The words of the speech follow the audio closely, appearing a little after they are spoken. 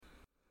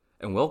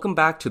and welcome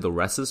back to the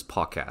Restless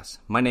Podcast.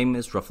 My name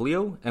is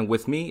Rafaelio, and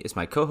with me is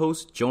my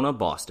co-host, Jonah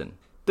Boston.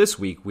 This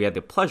week, we had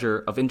the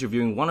pleasure of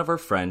interviewing one of our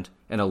friends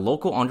and a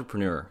local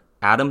entrepreneur,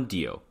 Adam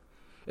Dio.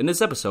 In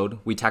this episode,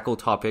 we tackled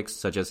topics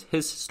such as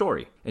his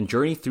story and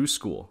journey through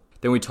school.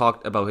 Then we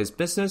talked about his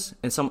business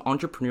and some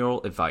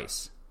entrepreneurial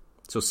advice.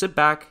 So sit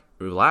back,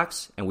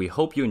 relax, and we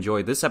hope you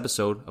enjoy this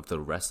episode of the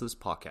Restless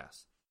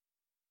Podcast.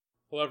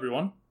 Hello,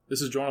 everyone.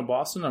 This is Jonah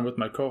Boston. I'm with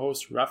my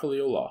co-host,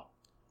 Rafaelio Law,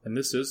 and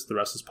this is the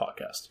Restless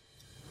Podcast.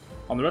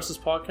 On the Restless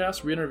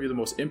Podcast, we interview the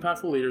most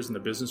impactful leaders in the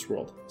business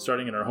world,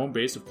 starting in our home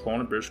base of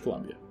Kelowna, British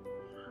Columbia.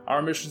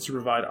 Our mission is to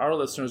provide our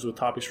listeners with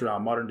topics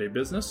around modern-day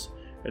business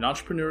and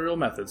entrepreneurial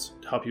methods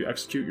to help you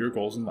execute your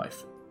goals in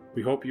life.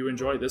 We hope you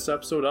enjoy this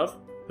episode of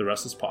the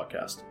Restless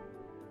Podcast.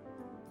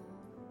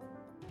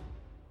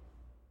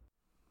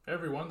 Hey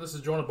everyone, this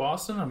is Jonah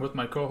Boston. I'm with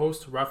my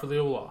co-host,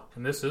 Rafaelio Law,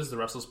 and this is the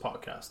Restless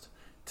Podcast.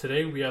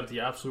 Today we have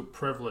the absolute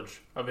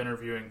privilege of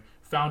interviewing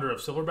founder of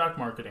Silverback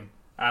Marketing,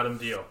 Adam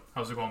Dio.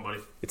 How's it going, buddy?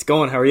 It's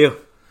going. How are you?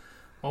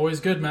 Always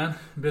good, man.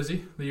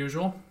 Busy, the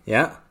usual.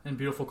 Yeah. And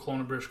beautiful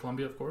Kelowna, British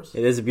Columbia, of course.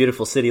 It is a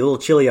beautiful city. A little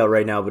chilly out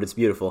right now, but it's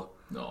beautiful.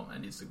 No,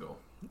 man, needs to go.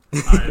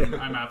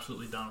 I'm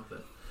absolutely down with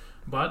it.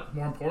 But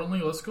more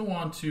importantly, let's go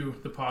on to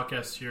the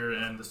podcast here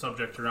and the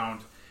subject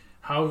around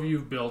how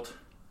you've built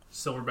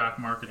Silverback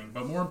Marketing.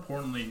 But more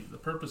importantly, the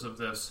purpose of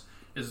this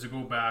is to go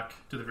back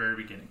to the very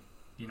beginning,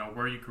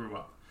 where you grew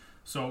up.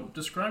 So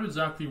describe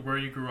exactly where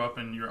you grew up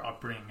and your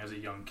upbringing as a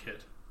young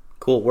kid.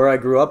 Cool. Where I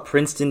grew up,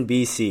 Princeton,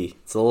 BC.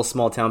 It's a little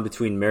small town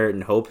between Merritt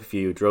and Hope. If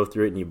you drove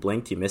through it and you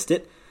blinked, you missed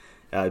it.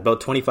 About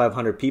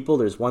 2,500 people.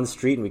 There's one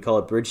street, and we call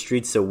it Bridge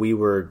Street, so we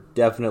were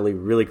definitely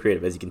really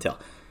creative, as you can tell.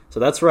 So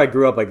that's where I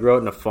grew up. I grew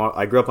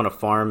up on a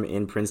farm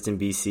in Princeton,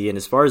 BC, and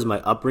as far as my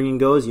upbringing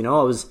goes,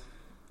 I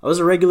was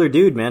a regular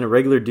dude, man. A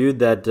regular dude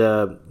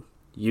that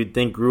you'd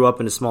think grew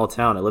up in a small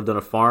town. I lived on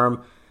a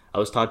farm. I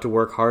was taught to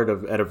work hard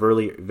at a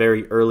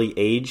very early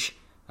age.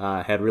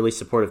 Had really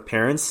supportive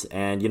parents,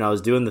 and I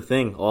was doing the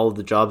thing. All of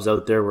the jobs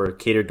out there were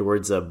catered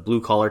towards a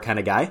blue collar kind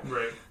of guy.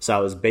 Right. So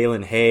I was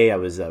baling hay. I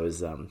was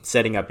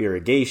setting up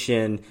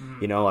irrigation.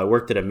 Mm-hmm. I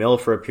worked at a mill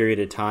for a period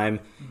of time,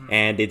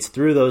 and it's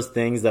through those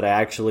things that I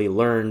actually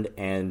learned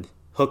and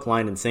hook,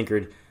 line, and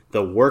sinkered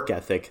the work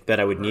ethic that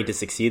I would need to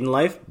succeed in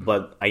life.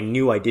 But I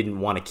knew I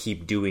didn't want to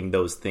keep doing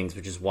those things,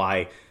 which is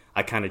why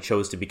I kind of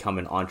chose to become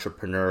an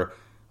entrepreneur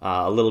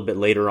a little bit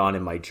later on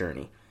in my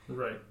journey.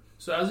 Right.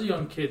 So as a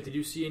young kid, did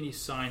you see any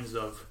signs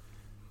of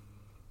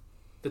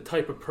the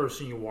type of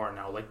person you are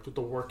now, like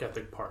the work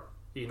ethic part?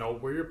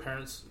 Were your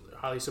parents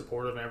highly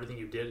supportive in everything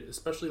you did?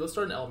 Especially, let's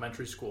start in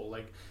elementary school.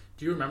 Like,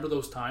 do you remember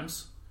those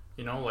times?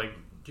 Do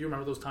you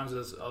remember those times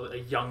as a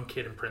young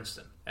kid in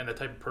Princeton and the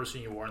type of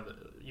person you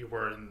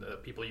were and the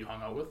people you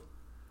hung out with?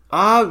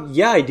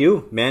 Yeah, I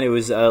do, man. It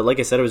was, like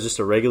I said, I was just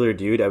a regular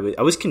dude.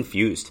 I was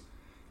confused.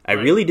 I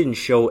really didn't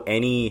show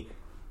any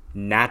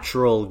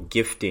natural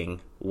gifting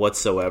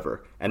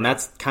whatsoever, and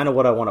that's kind of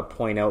what I want to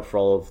point out for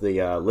all of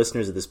the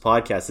listeners of this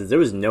podcast. Is there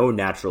was no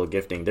natural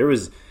gifting. There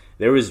was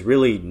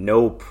really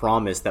no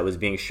promise that was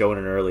being shown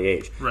at an early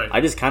age. Right.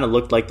 I just kind of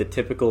looked like the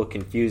typical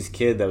confused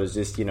kid that was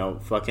just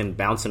fucking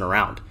bouncing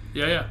around.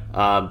 Yeah.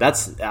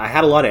 I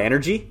had a lot of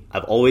energy.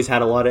 I've always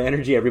had a lot of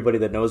energy. Everybody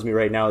that knows me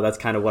right now, that's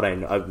kind of what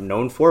I'm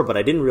known for. But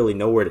I didn't really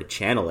know where to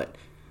channel it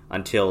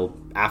until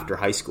after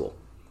high school.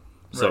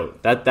 So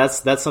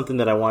that's something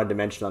that I wanted to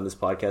mention on this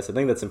podcast. I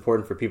think that's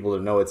important for people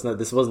to know.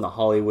 This wasn't a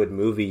Hollywood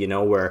movie,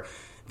 where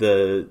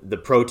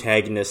the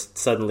protagonist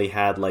suddenly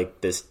had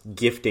like this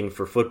gifting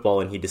for football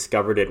and he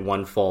discovered it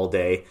one fall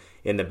day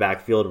in the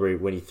backfield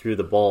when he threw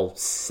the ball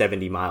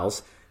 70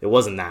 miles. It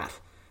wasn't that.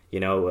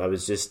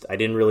 I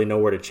didn't really know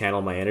where to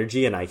channel my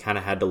energy, and I kind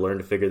of had to learn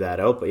to figure that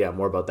out. But yeah,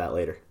 more about that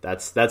later.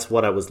 That's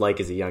what I was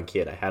like as a young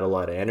kid. I had a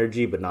lot of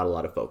energy, but not a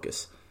lot of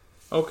focus.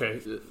 Okay,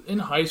 in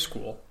high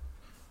school,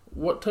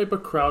 what type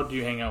of crowd do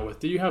you hang out with?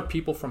 Do you have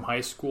people from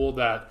high school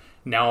that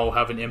now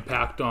have an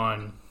impact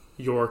on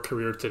your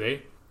career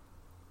today?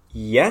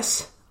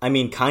 Yes. I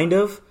mean, kind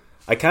of.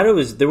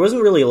 There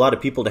wasn't really a lot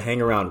of people to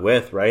hang around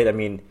with, right? I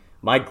mean,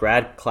 my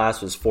grad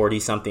class was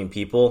 40-something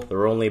people. There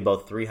were only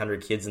about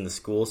 300 kids in the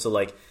school. So,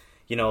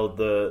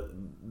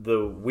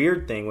 the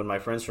weird thing when my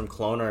friends from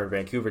Kelowna or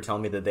Vancouver tell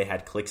me that they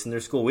had cliques in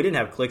their school, we didn't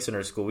have cliques in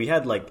our school. We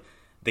had,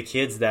 the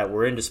kids that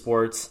were into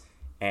sports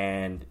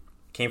and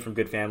came from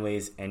good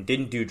families and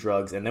didn't do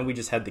drugs, and then we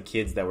just had the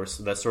kids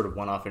that sort of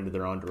went off into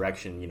their own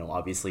direction,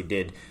 obviously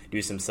did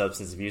do some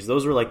substance abuse.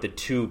 Those were the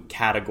two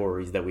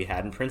categories that we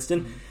had in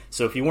Princeton. Mm-hmm.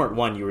 So if you weren't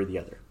one, you were the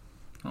other.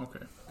 Okay,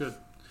 good.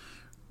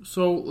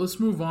 So let's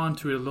move on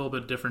to a little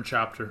bit different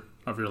chapter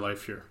of your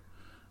life here.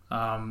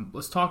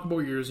 Let's talk about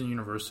years in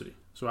university.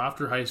 So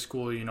after high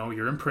school,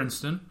 you're in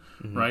Princeton,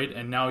 right?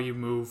 And now you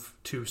move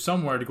to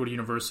somewhere to go to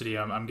university,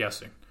 I'm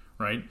guessing.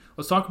 Right.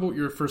 Let's talk about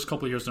your first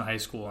couple of years in high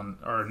school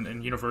or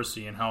in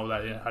university and how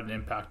that had an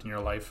impact in your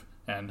life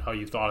and how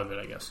you thought of it,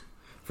 I guess.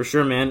 For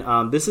sure,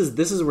 man. This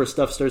is where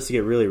stuff starts to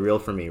get really real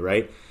for me,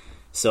 right?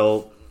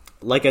 So,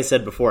 like I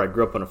said before, I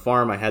grew up on a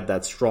farm. I had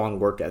that strong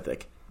work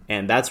ethic.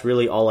 And that's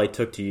really all I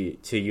took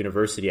to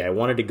university. I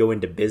wanted to go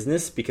into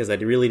business because I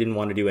really didn't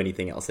want to do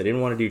anything else. I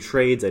didn't want to do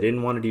trades. I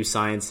didn't want to do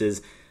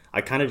sciences. I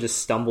kind of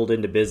just stumbled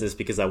into business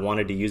because I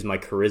wanted to use my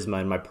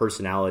charisma and my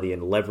personality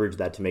and leverage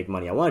that to make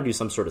money. I want to do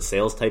some sort of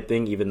sales type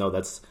thing, even though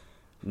that's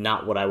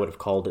not what I would have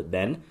called it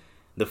then.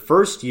 The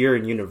first year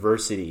in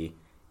university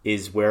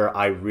is where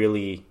I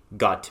really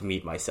got to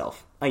meet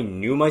myself. I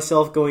knew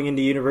myself going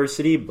into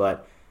university,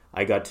 but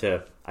I got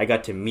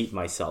to meet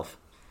myself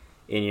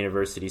in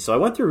university. So I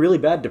went through really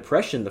bad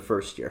depression the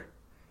first year.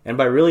 And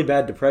by really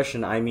bad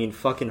depression, I mean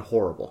fucking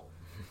horrible.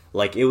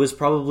 Like, it was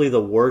probably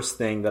the worst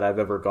thing that I've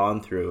ever gone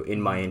through in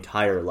my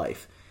entire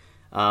life.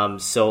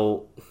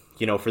 So,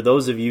 for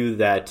those of you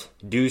that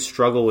do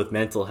struggle with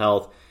mental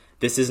health,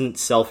 this isn't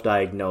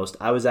self-diagnosed.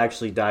 I was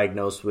actually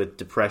diagnosed with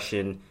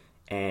depression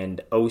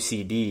and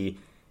OCD.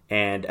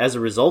 And as a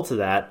result of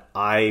that,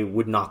 I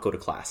would not go to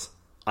class.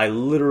 I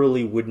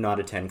literally would not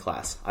attend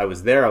class. I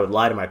was there. I would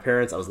lie to my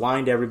parents. I was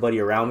lying to everybody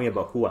around me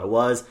about who I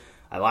was.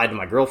 I lied to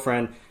my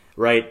girlfriend,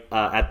 right?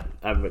 Not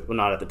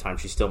at the time.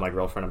 She's still my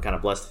girlfriend. I'm kind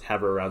of blessed to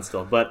have her around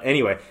still. But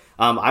anyway,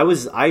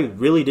 I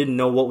really didn't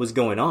know what was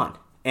going on.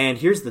 And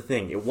here's the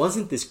thing. It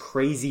wasn't this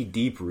crazy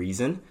deep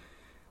reason.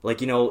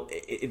 Like,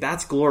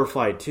 that's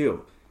glorified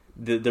too.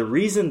 The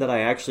reason that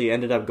I actually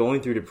ended up going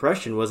through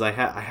depression was I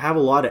have a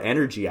lot of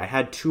energy. I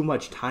had too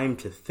much time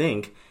to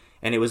think,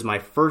 and it was my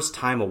first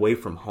time away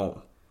from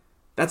home.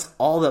 That's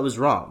all that was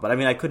wrong. But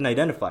I couldn't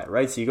identify it,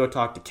 right? So you go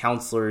talk to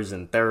counselors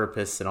and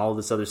therapists and all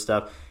this other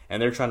stuff,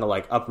 and they're trying to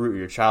uproot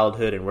your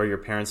childhood and where your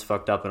parents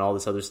fucked up and all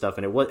this other stuff,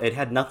 and it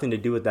had nothing to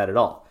do with that at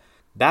all.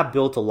 That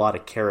built a lot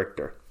of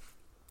character.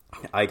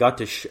 I got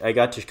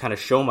to kind of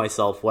show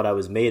myself what I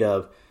was made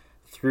of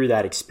through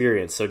that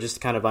experience. So just to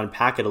kind of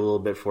unpack it a little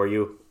bit for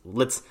you,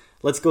 let's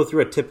go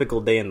through a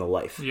typical day in the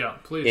life. Yeah,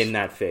 please. In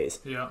that phase.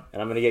 Yeah.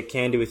 And I'm going to get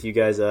candid with you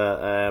guys.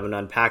 I'm going to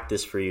unpack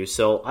this for you.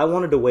 So I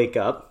wanted to wake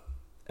up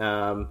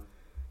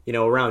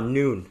around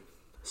noon.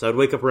 So I'd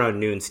wake up around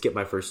noon, skip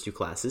my first 2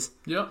 classes.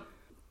 Yeah.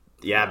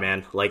 Yeah,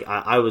 man.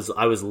 I was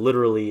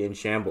literally in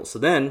shambles. So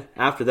then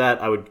after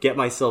that, I would get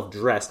myself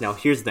dressed. Now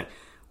here's the thing.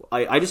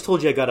 I just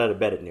told you I got out of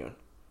bed at noon.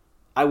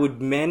 I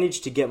would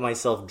manage to get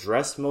myself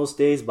dressed most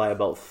days by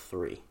about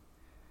 3.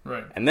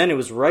 Right. And then it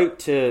was right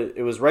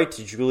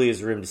to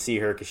Julia's room to see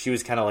her, because she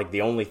was kind of like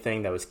the only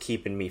thing that was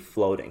keeping me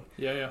floating.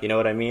 Yeah. You know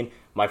what I mean?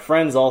 My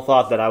friends all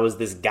thought that I was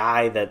this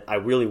guy that I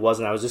really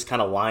wasn't. I was just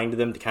kind of lying to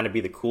them to kind of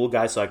be the cool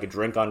guy so I could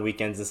drink on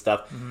weekends and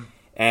stuff. Mm-hmm.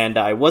 And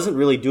I wasn't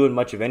really doing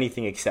much of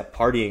anything except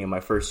partying in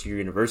my first year of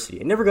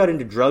university. I never got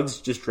into drugs,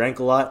 just drank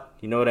a lot.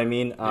 You know what I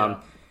mean? Yeah.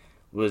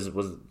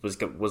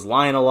 Was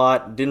lying a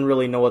lot. Didn't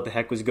really know what the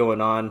heck was going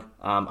on.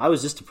 I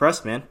was just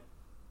depressed, man.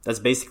 That's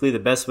basically the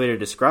best way to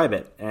describe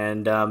it.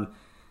 And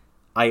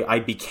I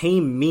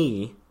became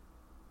me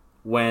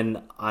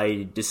when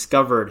I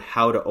discovered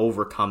how to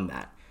overcome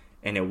that.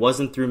 And it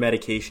wasn't through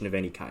medication of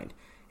any kind.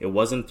 It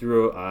wasn't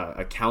through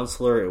a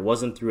counselor. It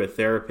wasn't through a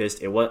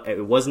therapist. It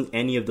wasn't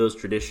any of those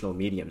traditional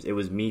mediums. It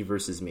was me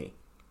versus me.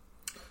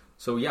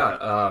 So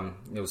yeah,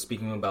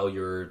 speaking about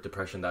your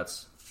depression,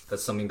 that's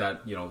something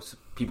that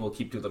people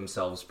keep to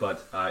themselves.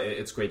 But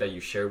it's great that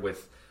you share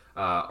with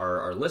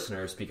our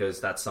listeners,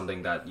 because that's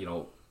something that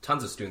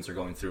tons of students are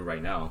going through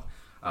right now.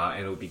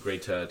 And it would be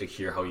great to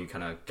hear how you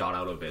kind of got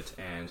out of it.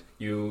 And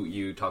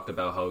you talked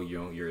about how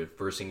you're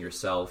versing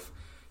yourself.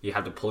 You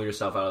had to pull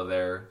yourself out of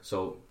there.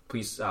 So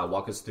please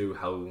walk us through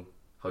how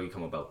you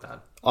come about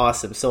that.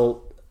 Awesome.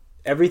 So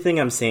everything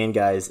I'm saying,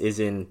 guys, is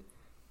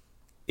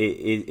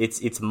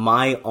it's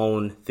my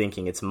own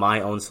thinking. It's my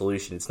own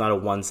solution. It's not a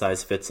one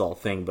size fits all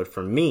thing. But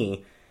for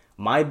me,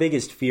 my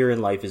biggest fear in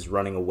life is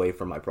running away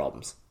from my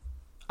problems.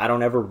 I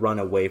don't ever run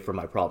away from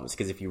my problems,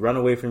 because if you run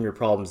away from your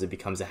problems, it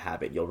becomes a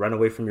habit. You'll run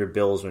away from your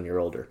bills when you're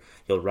older.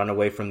 You'll run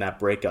away from that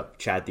breakup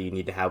chat that you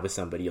need to have with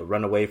somebody. You'll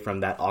run away from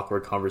that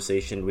awkward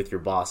conversation with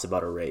your boss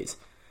about a raise.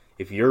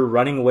 If you're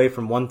running away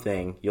from one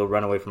thing, you'll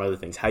run away from other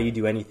things. How you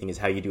do anything is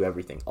how you do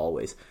everything,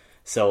 always.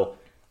 So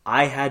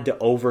I had to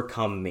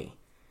overcome me.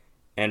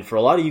 And for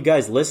a lot of you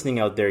guys listening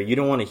out there, you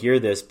don't want to hear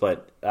this,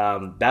 but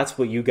that's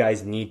what you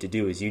guys need to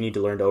do, is you need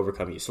to learn to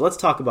overcome you. So let's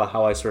talk about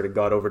how I sort of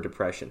got over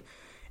depression.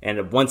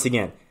 And once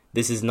again,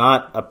 this is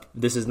not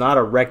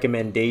a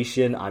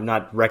recommendation. I'm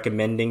not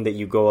recommending that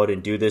you go out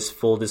and do this,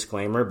 full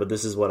disclaimer, but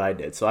this is what I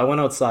did. So I went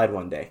outside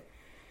one day,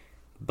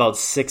 about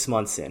 6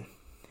 months in,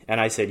 and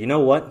I said, you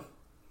know what?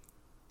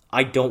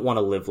 I don't want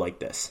to live like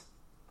this,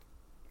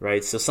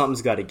 right? So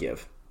something's got to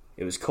give.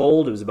 It was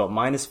cold. It was about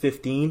minus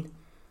 15.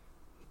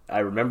 I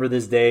remember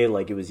this day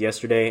like it was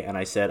yesterday, and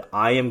I said,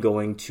 I am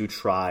going to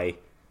try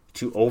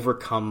to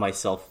overcome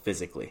myself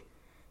physically.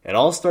 It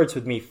all starts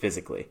with me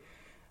physically.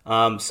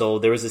 So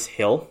there was this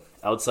hill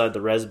outside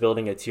the res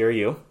building at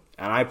TRU,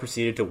 and I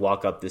proceeded to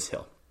walk up this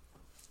hill.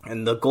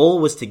 And the goal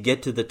was to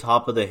get to the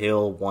top of the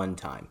hill one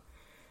time.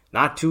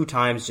 Not 2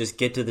 times, just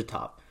get to the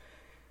top.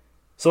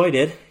 So I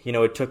did.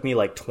 It took me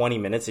like 20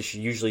 minutes. It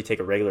should usually take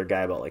a regular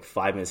guy about like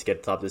 5 minutes to get to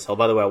the top of this hill.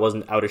 By the way, I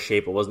wasn't out of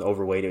shape. I wasn't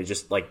overweight. It was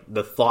just like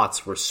the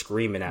thoughts were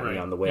screaming at me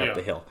on the way up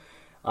the hill.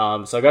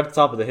 So I got to the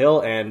top of the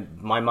hill,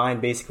 and my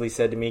mind basically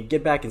said to me,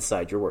 "Get back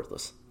inside. You're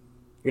worthless.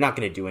 You're not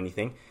going to do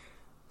anything."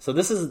 So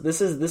this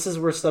is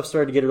where stuff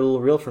started to get a little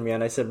real for me.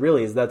 And I said,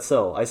 "Really, is that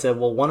so?" I said,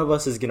 "Well, one of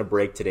us is going to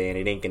break today, and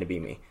it ain't going to be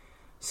me.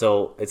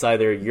 So it's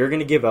either you're going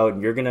to give out,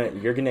 and you're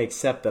going to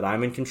accept that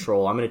I'm in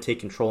control. I'm going to take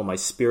control of my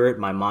spirit,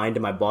 my mind,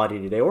 and my body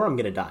today, or I'm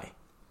going to die."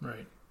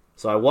 Right.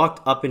 So I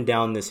walked up and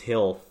down this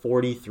hill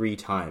 43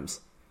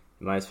 times,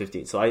 minus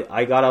 15. So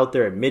I got out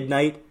there at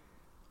midnight.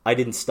 I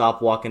didn't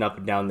stop walking up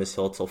and down this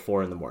hill till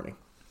 4 in the morning.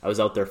 I was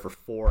out there for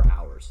 4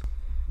 hours.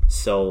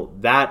 So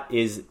that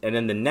is, and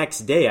then the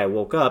next day I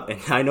woke up, and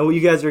I know what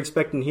you guys are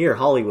expecting here,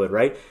 Hollywood,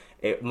 right?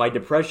 My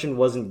depression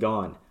wasn't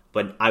gone,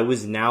 but I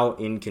was now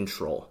in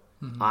control.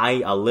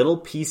 Mm-hmm. A little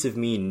piece of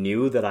me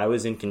knew that I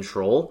was in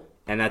control,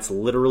 and that's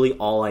literally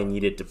all I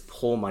needed to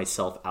pull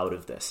myself out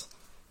of this.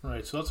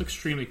 Right, so that's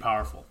extremely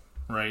powerful,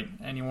 right?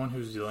 Anyone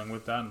who's dealing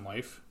with that in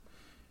life.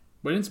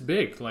 But it's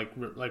big, like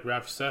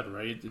Raph said,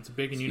 right? It's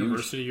big in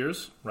university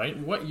years, right?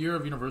 What year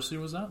of university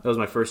was that? That was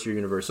my first year of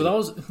university. So that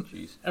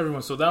was,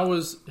 everyone, so that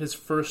was his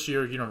first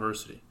year of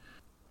university.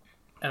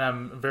 And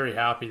I'm very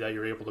happy that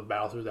you're able to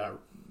battle through that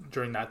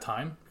during that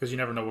time, because you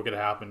never know what could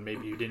happen.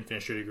 Maybe you didn't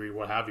finish your degree,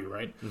 what have you,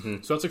 right?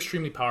 Mm-hmm. So that's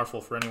extremely powerful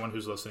for anyone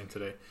who's listening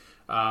today.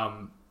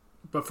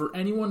 But for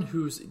anyone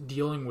who's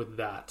dealing with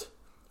that,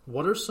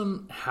 what are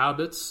some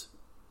habits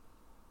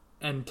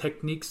and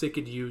techniques they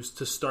could use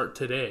to start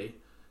today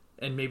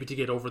and maybe to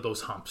get over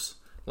those humps?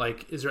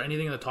 Like, is there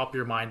anything at the top of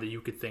your mind that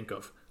you could think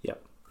of? Yeah.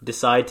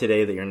 Decide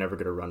today that you're never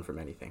going to run from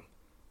anything.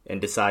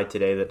 And decide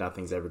today that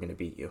nothing's ever going to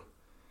beat you.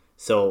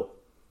 So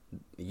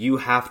you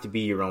have to be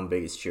your own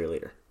biggest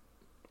cheerleader.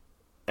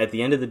 At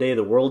the end of the day,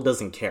 the world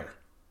doesn't care.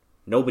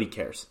 Nobody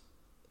cares.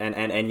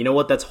 And you know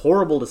what? That's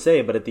horrible to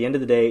say, but at the end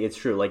of the day, it's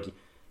true. Like,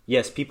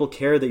 yes, people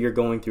care that you're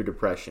going through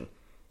depression.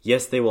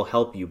 Yes, they will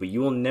help you, but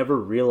you will never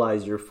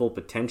realize your full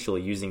potential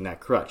using that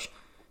crutch.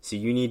 So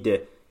you need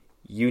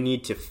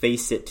to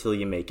face it till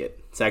you make it.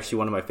 It's actually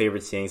one of my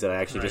favorite sayings that I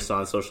actually just saw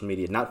on social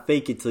media. Not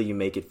fake it till you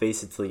make it,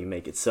 face it till you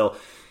make it. So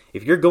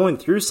if you're going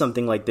through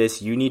something like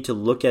this, you need to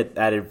look at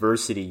that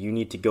adversity. You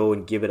need to go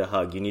and give it a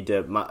hug. You need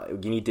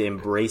to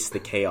embrace the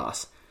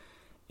chaos.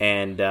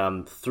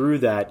 And through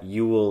that,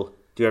 you will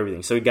do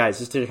everything. So guys,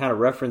 just to kind of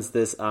reference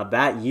this,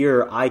 that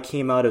year I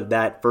came out of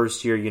that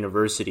first year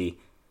university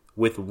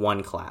with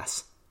one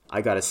class.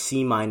 I got a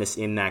C-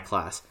 in that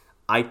class.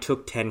 I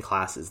took 10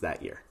 classes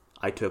that year.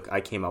 I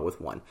came out with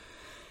one.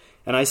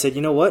 And I said,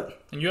 you know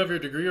what? And you have your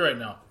degree right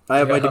now. I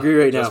have my degree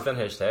right now. Just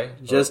finished, hey?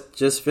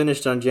 Just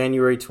finished on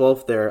January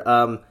 12th there.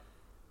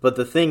 But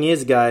the thing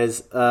is,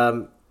 guys,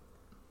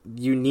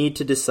 you need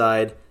to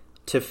decide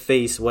to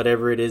face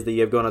whatever it is that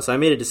you have going on. So I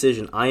made a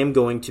decision. I am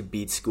going to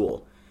beat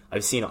school.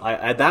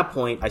 At that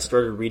point, I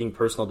started reading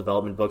personal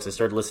development books. I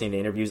started listening to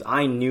interviews.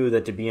 I knew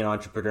that to be an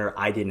entrepreneur,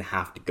 I didn't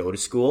have to go to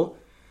school.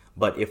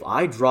 But if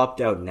I dropped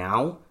out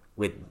now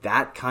with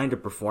that kind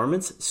of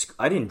performance,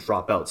 I didn't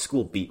drop out.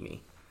 School beat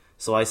me.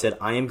 So I said,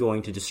 I am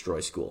going to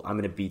destroy school. I'm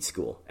going to beat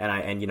school.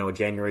 And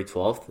January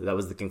 12th, that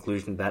was the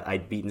conclusion that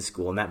I'd beaten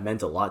school. And that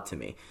meant a lot to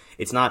me.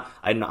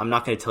 I'm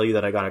not going to tell you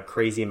that I got a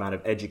crazy amount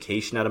of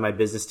education out of my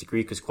business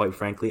degree, because quite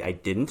frankly, I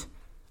didn't.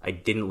 I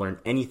didn't learn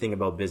anything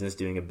about business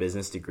doing a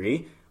business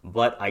degree,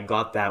 but I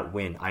got that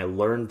win. I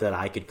learned that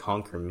I could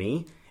conquer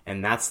me,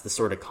 and that's the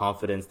sort of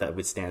confidence that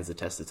withstands the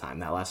test of time.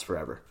 That lasts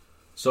forever.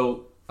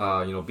 So,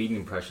 beating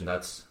depression,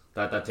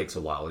 that takes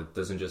a while. It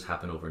doesn't just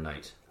happen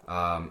overnight.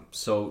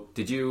 So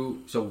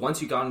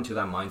once you got into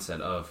that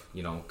mindset of,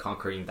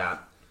 conquering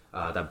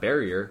that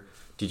barrier,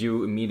 did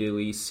you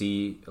immediately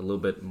see a little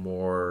bit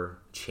more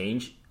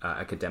change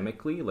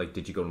academically? Like,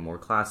 did you go to more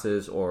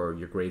classes, or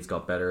your grades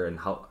got better, and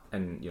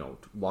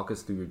walk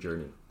us through your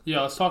journey?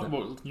 Yeah, let's talk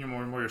about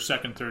more your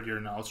second, third year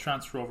now. Let's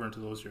transfer over into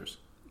those years.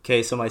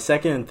 Okay, so my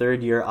second and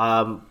third year,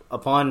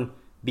 upon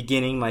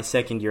beginning my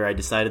second year, I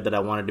decided that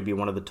I wanted to be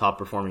one of the top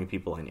performing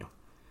people I knew.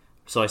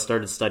 So I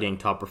started studying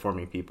top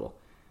performing people.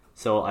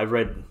 So I've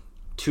read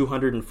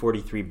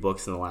 243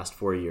 books in the last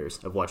 4 years.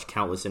 I've watched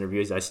countless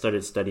interviews. I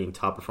started studying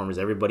top performers,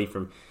 everybody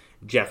from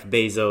Jeff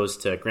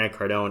Bezos to Grant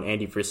Cardone,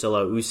 Andy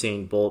Frisella,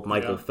 Usain Bolt,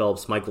 Michael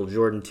Phelps, Michael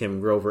Jordan, Tim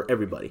Grover,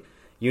 everybody.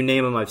 You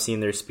name them, I've seen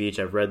their speech,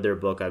 I've read their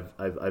book,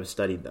 I've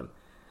studied them.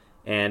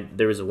 And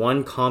there was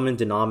one common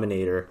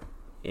denominator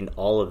in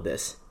all of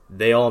this.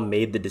 They all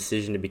made the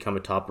decision to become a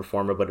top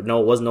performer, but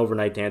no, it wasn't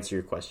overnight, to answer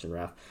your question,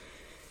 Raph.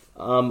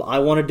 I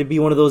wanted to be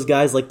one of those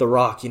guys like The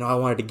Rock. I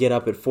wanted to get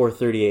up at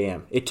 4:30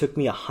 a.m. It took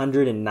me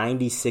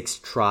 196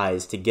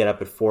 tries to get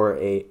up at 4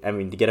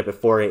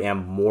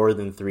 a.m. more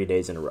than 3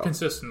 days in a row.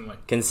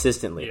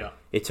 Consistently. Yeah.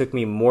 It took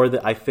me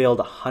I failed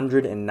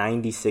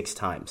 196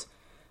 times.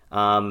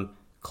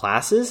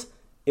 Classes,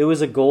 it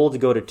was a goal to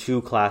go to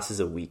 2 classes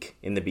a week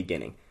in the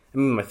beginning.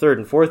 My third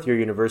and fourth year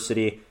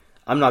university,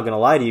 I'm not going to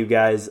lie to you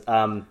guys,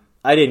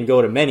 I didn't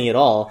go to many at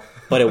all,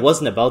 but it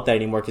wasn't about that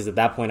anymore, because at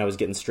that point I was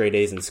getting straight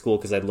A's in school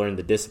because I'd learned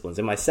the disciplines.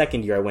 In my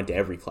second year, I went to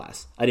every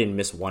class. I didn't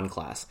miss one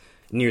class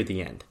near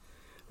the end,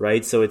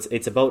 right? So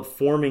it's about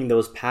forming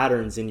those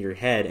patterns in your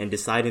head and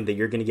deciding that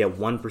you're going to get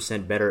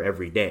 1% better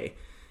every day.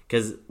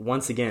 Because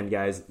once again,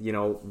 guys,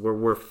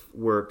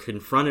 we're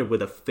confronted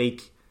with a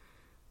fake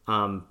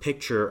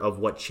picture of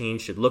what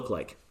change should look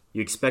like.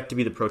 You expect to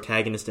be the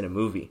protagonist in a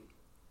movie.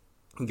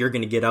 You're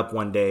going to get up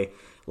one day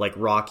like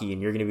Rocky,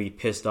 and you're going to be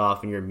pissed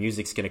off, and your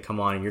music's going to come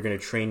on, and you're going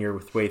to train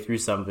your way through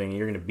something, and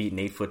you're going to beat an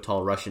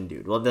 8-foot-tall Russian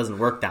dude. Well, it doesn't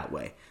work that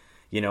way.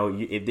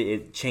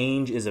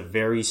 Change is a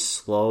very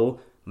slow,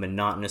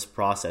 monotonous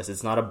process.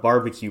 It's not a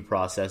barbecue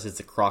process. It's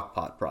a crock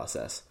pot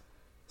process.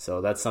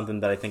 So that's something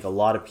that I think a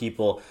lot of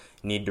people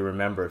need to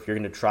remember. If you're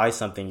going to try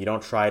something, you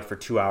don't try it for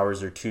 2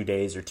 hours or 2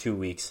 days or 2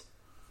 weeks.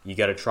 You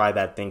got to try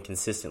that thing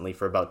consistently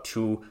for about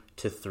 2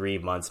 to 3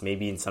 months,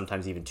 maybe and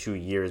sometimes even 2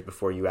 years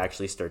before you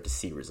actually start to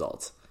see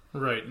results.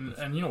 Right,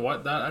 and you know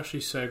what? That actually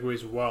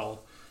segues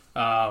well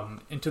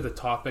into the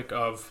topic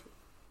of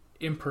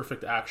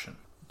imperfect action.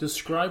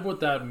 Describe what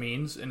that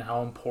means and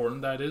how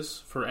important that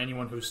is for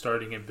anyone who's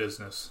starting a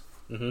business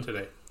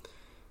today.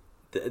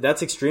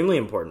 That's extremely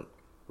important,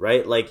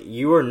 right? Like,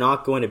 you are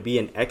not going to be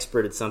an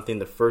expert at something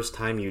the first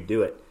time you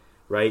do it,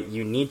 right?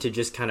 You need to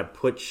just kind of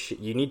put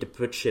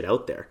shit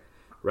out there,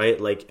 right?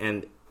 Like,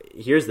 and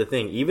here's the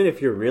thing. Even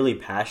if you're really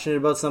passionate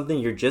about something,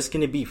 you're just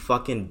going to be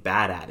fucking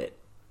bad at it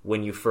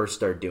when you first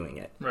start doing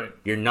it. Right.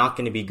 You're not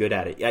going to be good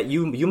at it.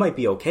 You might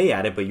be okay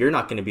at it, but you're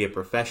not going to be a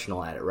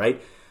professional at it, right?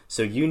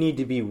 So you need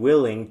to be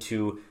willing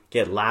to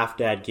get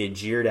laughed at, get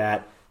jeered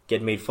at,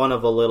 get made fun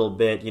of a little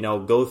bit,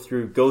 go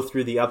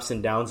through the ups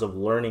and downs of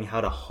learning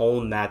how to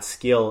hone that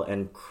skill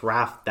and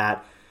craft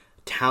that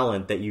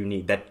talent that you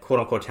need, that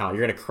quote-unquote talent.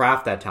 You're going to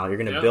craft that talent.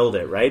 You're going to build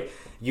it, right?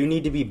 You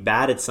need to be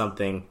bad at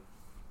something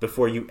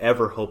before you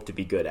ever hope to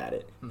be good at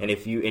it. Mm-hmm.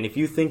 And if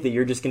you think that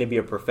you're just going to be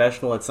a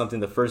professional at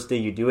something the first day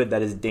you do it,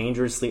 that is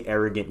dangerously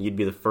arrogant. You'd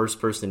be the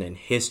first person in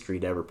history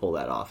to ever pull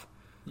that off.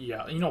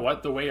 Yeah, you know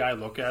what? The way I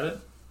look at it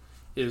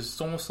is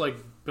it's almost like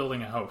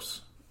building a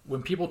house.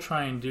 When people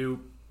try and do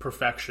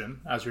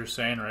perfection, as you're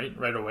saying,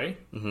 right away,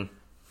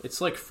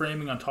 it's like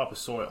framing on top of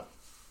soil.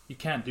 You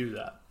can't do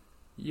that.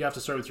 You have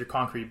to start with your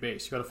concrete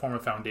base. You got to form a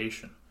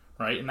foundation,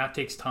 right? And that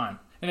takes time.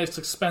 And it's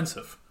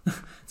expensive.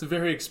 It's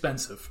very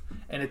expensive.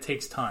 And it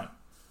takes time.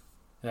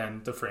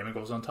 And the framing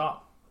goes on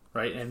top,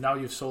 right? And now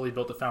you've slowly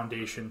built a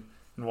foundation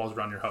and walls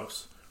around your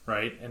house,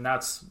 right? And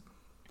that's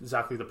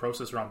exactly the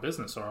process around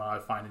business, or I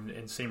find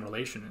in same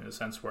relation, in a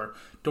sense where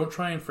don't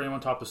try and frame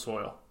on top of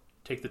soil.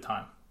 Take the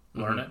time,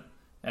 learn it,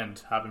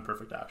 and have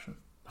imperfect action.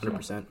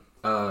 100%.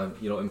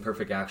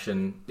 Imperfect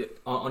action.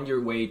 On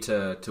your way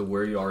to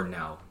where you are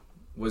now,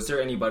 was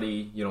there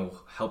anybody,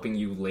 helping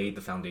you lay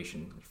the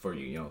foundation for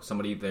you?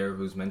 Somebody there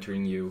who's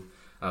mentoring you,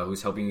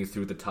 who's helping you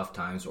through the tough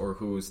times, or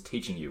who's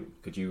teaching you?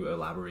 Could you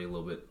elaborate a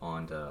little bit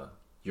on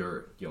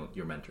your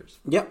mentors?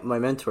 Yeah, my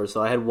mentor.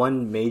 So I had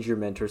one major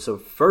mentor. So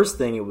first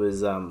thing, it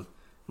was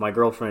my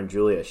girlfriend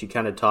Julia. She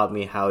kind of taught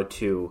me how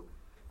to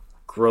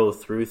grow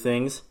through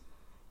things.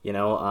 She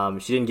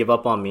didn't give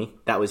up on me.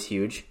 That was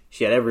huge.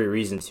 She had every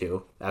reason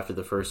to after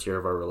the first year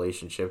of our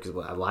relationship,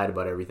 because I lied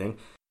about everything.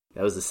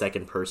 That was the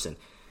second person.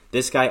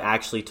 This guy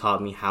actually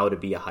taught me how to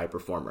be a high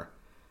performer.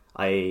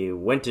 I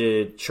went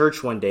to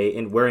church one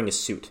day wearing a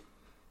suit.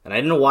 And I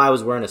didn't know why I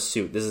was wearing a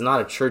suit. This is not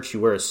a church you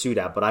wear a suit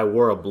at, but I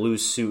wore a blue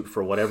suit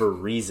for whatever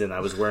reason. I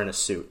was wearing a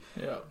suit.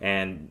 Yeah.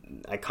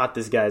 And I caught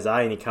this guy's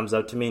eye, and he comes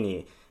up to me,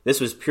 and this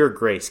was pure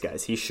grace,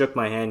 guys. He shook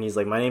my hand. He's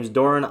like, "My name's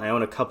Doran. I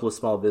own a couple of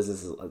small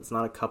businesses." It's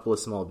not a couple of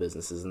small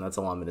businesses, and that's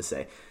all I'm going to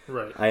say.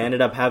 Right. I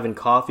ended up having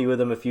coffee with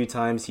him a few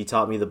times. He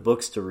taught me the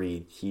books to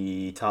read.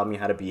 He taught me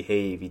how to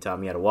behave. He taught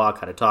me how to walk,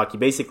 how to talk. He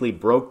basically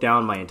broke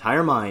down my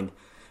entire mind,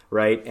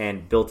 right,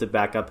 and built it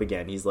back up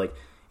again. He's like,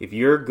 if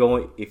your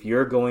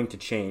life's going to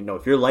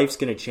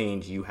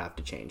change, you have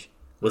to change.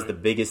 Was the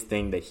biggest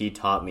thing that he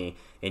taught me,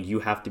 and you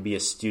have to be a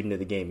student of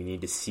the game. You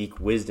need to seek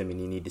wisdom, and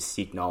you need to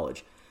seek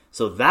knowledge.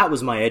 So that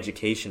was my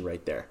education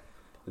right there.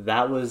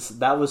 That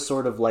was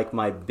sort of like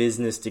my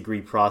business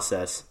degree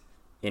process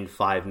in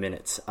 5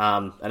 minutes.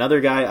 Another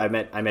guy I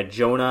met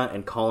Jonah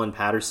and Colin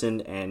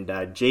Patterson and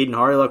Jaden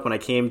Harlock when I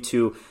came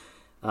to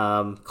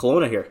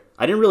Kelowna here.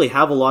 I didn't really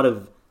have a lot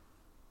of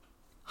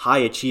high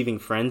achieving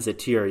friends at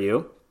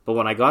TRU, but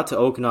when I got to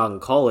Okanagan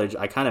College,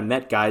 I kind of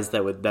met guys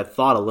that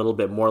thought a little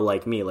bit more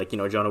like me. Like,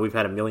 Jonah, we've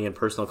had a million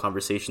personal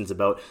conversations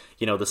about,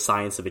 the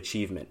science of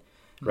achievement.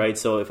 Right,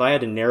 so if I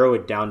had to narrow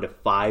it down to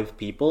 5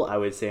 people, I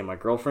would say my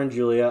girlfriend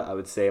Julia, I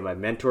would say my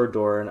mentor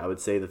Doran, I would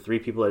say the 3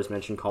 people I just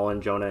mentioned, Colin,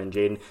 Jonah, and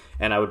Jaden,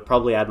 and I would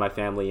probably add my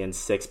family in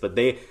 6. But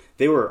they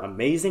were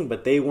amazing,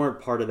 but they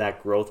weren't part of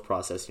that growth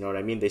process. You know what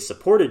I mean? They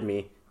supported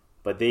me,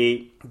 but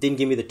they didn't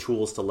give me the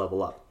tools to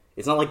level up.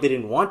 It's not like they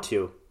didn't want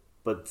to,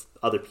 but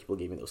other people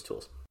gave me those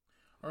tools.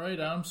 All right,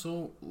 Adam.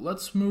 So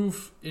let's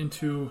move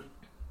into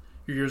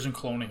your years in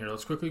Kelowna here.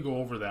 Let's quickly go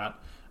over that.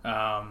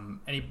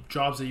 Any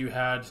jobs that you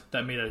had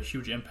that made a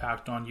huge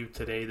impact on you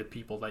today, the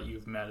people that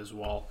you've met as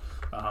well.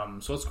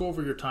 So let's go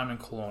over your time in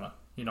Kelowna.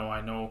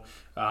 I know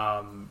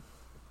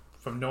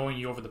from knowing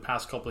you over the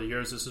past couple of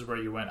years, this is where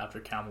you went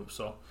after Kamloops.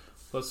 So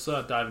let's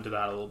dive into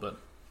that a little bit.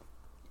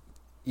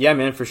 Yeah,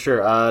 man, for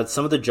sure.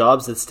 Some of the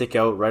jobs that stick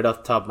out right off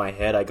the top of my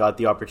head, I got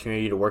the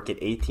opportunity to work at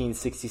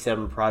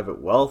 1867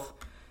 Private Wealth.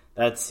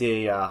 That's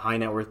a high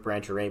net worth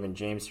branch of Raymond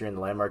James here in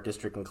the Landmark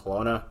District in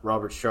Kelowna.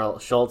 Robert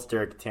Schultz,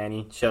 Derek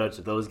Catani, shout out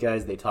to those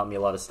guys. They taught me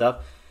a lot of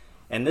stuff.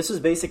 And this was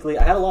basically,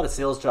 I had a lot of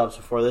sales jobs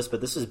before this,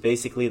 but this was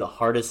basically the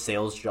hardest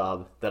sales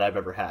job that I've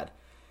ever had.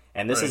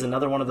 And this is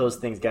another one of those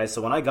things, guys.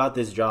 So when I got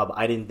this job,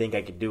 I didn't think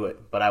I could do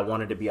it, but I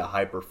wanted to be a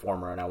high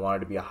performer, and I wanted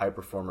to be a high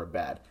performer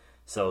bad.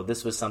 So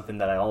this was something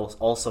that I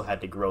also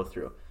had to grow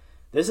through.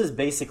 This is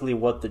basically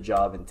what the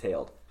job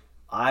entailed.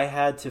 I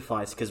had to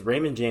find, because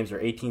Raymond James, or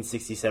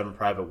 1867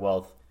 Private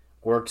Wealth,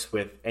 works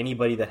with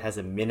anybody that has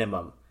a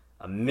minimum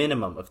of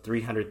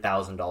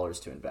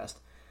 $300,000 to invest,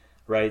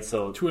 right?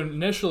 So to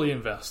initially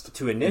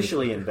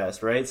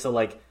invest, right? So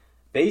like,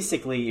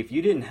 basically, if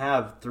you didn't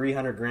have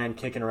 300 grand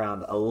kicking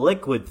around, a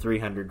liquid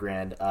 300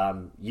 grand,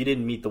 you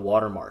didn't meet the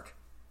watermark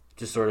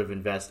to sort of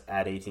invest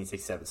at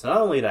 1867. So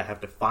not only did I have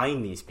to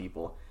find these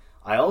people,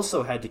 I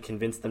also had to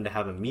convince them to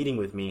have a meeting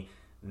with me.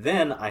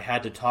 Then I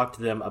had to talk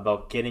to them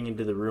about getting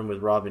into the room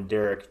with Rob and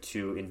Derek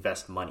to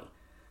invest money.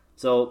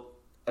 So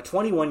a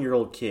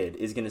 21-year-old kid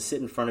is going to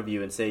sit in front of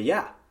you and say,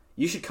 yeah,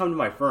 you should come to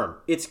my firm.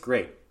 It's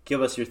great.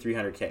 Give us your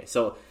 $300K.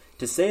 So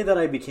to say that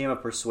I became a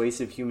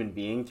persuasive human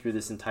being through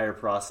this entire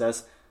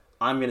process,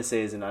 I'm going to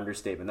say is an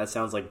understatement. That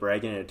sounds like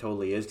bragging, and it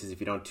totally is, because if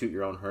you don't toot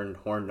your own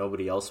horn,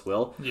 nobody else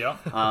will. Yeah.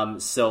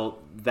 So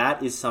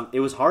that is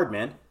it was hard,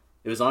 man.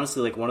 It was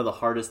honestly like one of the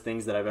hardest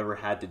things that I've ever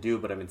had to do,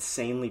 but I'm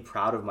insanely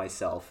proud of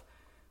myself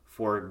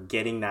for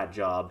getting that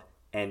job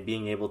and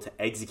being able to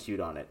execute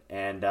on it.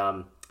 And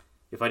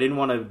if I didn't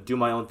want to do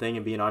my own thing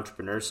and be an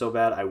entrepreneur so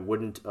bad, I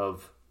wouldn't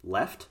have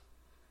left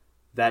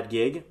that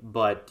gig.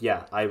 But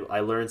yeah, I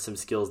learned some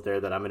skills there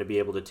that I'm going to be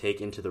able to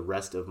take into the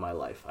rest of my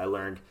life. I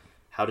learned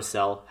how to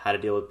sell, how to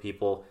deal with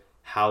people,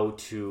 how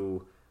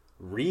to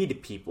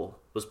read people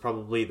was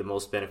probably the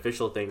most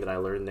beneficial thing that I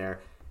learned there.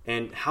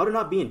 And how to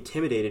not be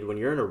intimidated when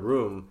you're in a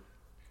room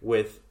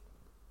with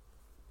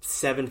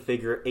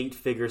 7-figure,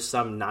 8-figure,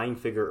 some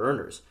 9-figure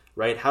earners,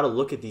 right? How to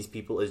look at these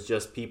people as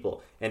just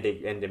people, and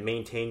to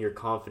maintain your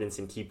confidence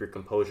and keep your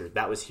composure.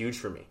 That was huge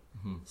for me.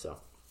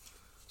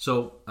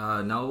 So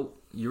now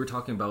you were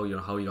talking about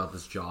how you got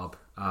this job,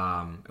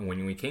 and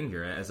when we came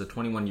here as a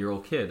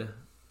 21-year-old kid,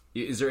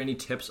 is there any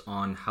tips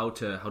on how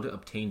to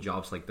obtain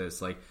jobs like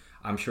this? Like,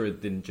 I'm sure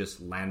it didn't just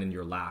land in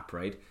your lap,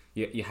 right?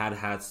 You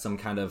had some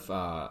kind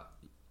of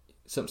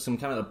some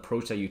kind of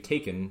approach that you've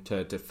taken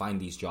to find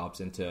these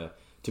jobs and to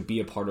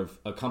be a part of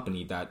a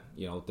company that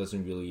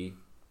doesn't really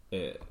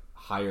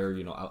hire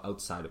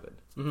outside of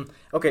it.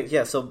 Okay,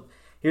 yeah. So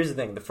here's the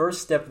thing: the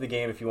first step of the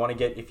game, if you want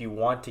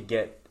to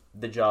get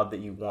the job that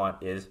you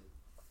want, is,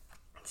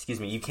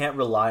 you can't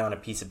rely on a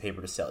piece of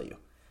paper to sell you.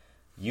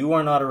 You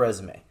are not a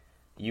resume.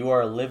 You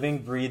are a living,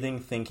 breathing,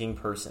 thinking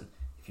person.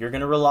 If you're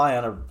going to rely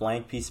on a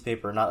blank piece of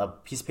paper, not a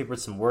piece of paper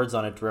with some words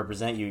on it to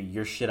represent you,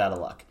 you're shit out of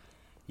luck.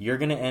 You're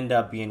going to end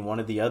up being one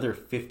of the other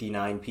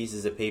 59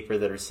 pieces of paper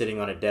that are sitting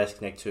on a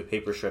desk next to a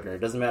paper shredder. It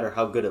doesn't matter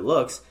how good it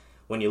looks.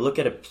 When you look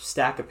at a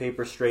stack of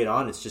paper straight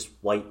on, it's just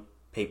white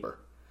paper.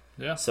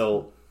 Yeah.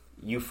 So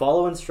you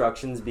follow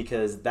instructions,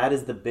 because that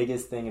is the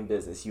biggest thing in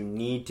business. You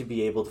need to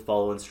be able to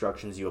follow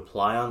instructions. You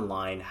apply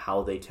online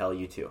how they tell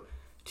you to.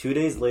 2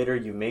 days later,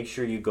 you make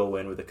sure you go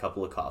in with a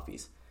couple of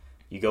coffees.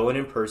 You go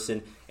in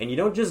person, and you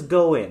don't just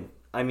go in.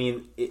 I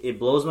mean, it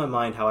blows my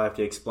mind how I have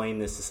to explain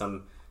this to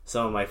some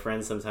of my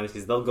friends sometimes,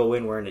 because they'll go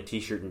in wearing a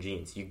t-shirt and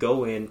jeans. You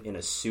go in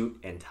a suit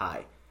and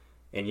tie.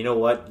 And you know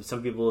what?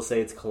 Some people will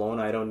say it's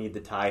Kelowna, I don't need the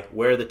tie.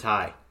 Wear the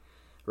tie,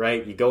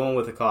 right? You go in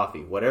with a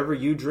coffee. Whatever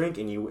you drink,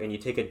 and you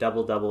take a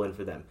double-double in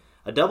for them.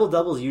 A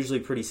double-double is usually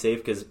pretty safe,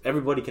 because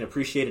everybody can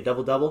appreciate a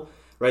double-double,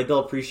 right? They'll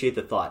appreciate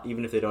the thought,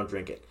 even if they don't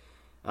drink it.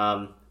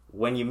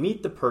 When you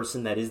meet the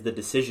person that is the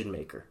decision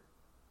maker,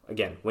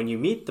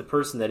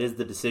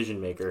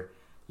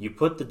 you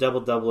put the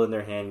double-double in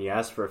their hand, you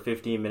ask for a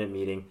 15-minute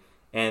meeting,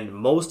 and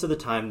most of the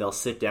time they'll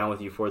sit down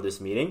with you for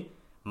this meeting.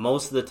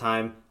 Most of the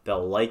time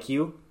they'll like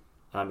you.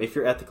 If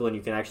you're ethical and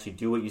you can actually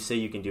do what you say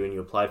you can do, and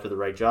you apply for the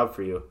right job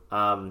for you,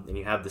 and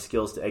you have the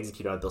skills to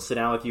execute on it, they'll sit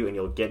down with you and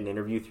you'll get an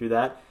interview through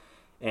that,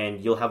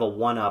 and you'll have a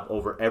one-up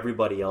over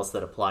everybody else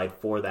that applied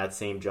for that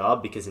same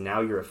job, because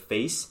now you're a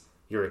face,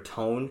 you're a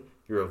tone,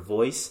 you're a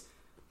voice,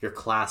 you're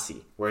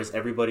classy, whereas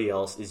everybody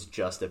else is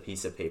just a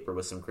piece of paper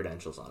with some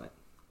credentials on it.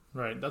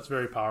 Right, that's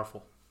very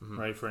powerful,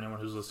 right, for anyone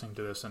who's listening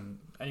to this, and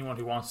anyone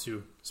who wants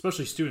to,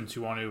 especially students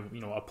who want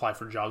to, apply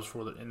for jobs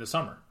in the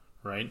summer,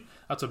 right?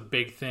 That's a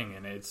big thing,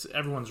 and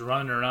everyone's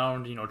running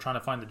around, trying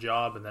to find the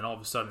job, and then all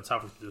of a sudden it's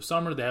halfway through the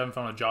summer, they haven't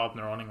found a job, and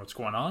they're wondering what's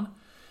going on.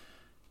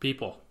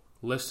 People,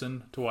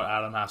 listen to what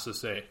Adam has to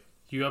say.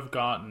 You have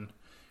gotten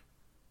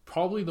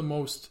probably the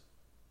most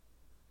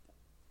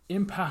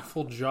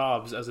impactful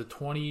jobs as a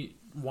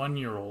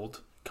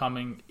 21-year-old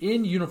coming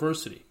in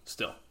university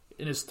still,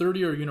 in his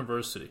third-year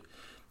university.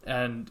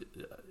 And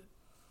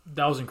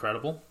that was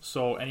incredible.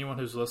 So anyone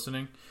who's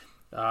listening,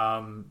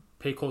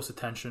 pay close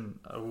attention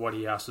to what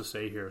he has to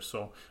say here.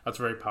 So that's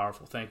very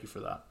powerful. Thank you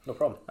for that. No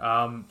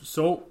problem.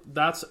 So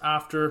that's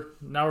after.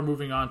 Now we're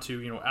moving on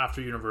to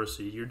after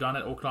university. You're done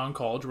at Okanagan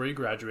College where you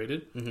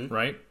graduated,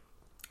 right?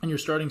 And you're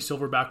starting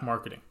Silverback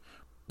Marketing.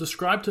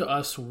 describe to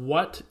us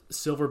what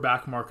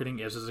Silverback Marketing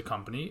is as a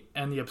company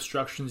and the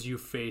obstructions you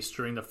face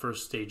during the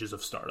first stages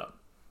of startup.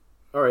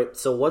 All right,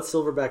 so what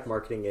Silverback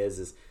Marketing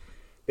is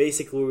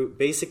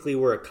basically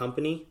we're a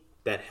company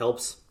that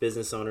helps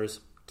business owners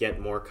get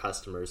more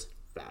customers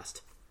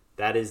fast.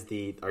 That is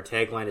our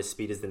tagline is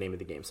speed is the name of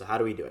the game. So how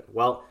do we do it?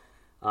 Well,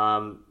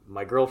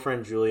 my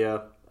girlfriend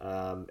Julia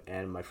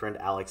and my friend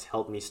Alex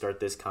helped me start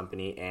this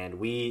company, and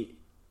we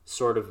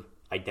sort of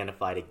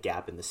identified a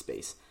gap in the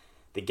space.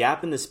 The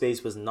gap in the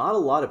space was not a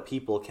lot of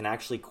people can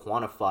actually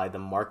quantify the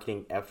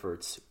marketing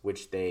efforts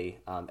which they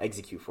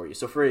execute for you.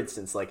 So for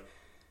instance, like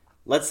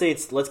let's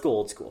go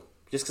old school.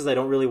 Just because I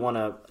don't really want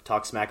to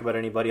talk smack about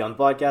anybody on the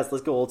podcast,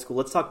 let's go old school.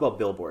 Let's talk about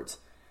billboards.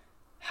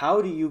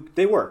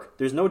 They work.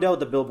 There's no doubt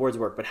that billboards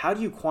work, but how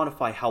do you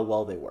quantify how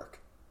well they work?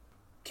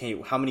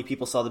 How many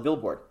people saw the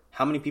billboard?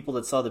 How many people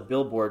that saw the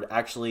billboard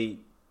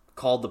actually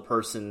called the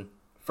person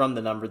from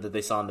the number that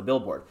they saw on the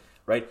billboard,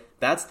 right?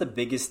 That's the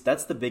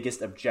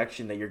biggest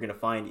objection that you're going to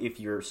find if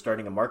you're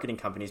starting a marketing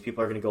company is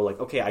people are going to go like,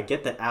 okay, I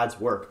get that ads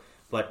work,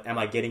 but am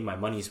I getting my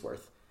money's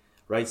worth,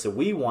 right? So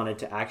we wanted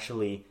to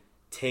actually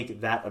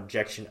take that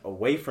objection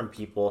away from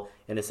people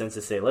in a sense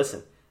to say,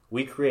 listen,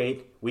 we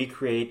create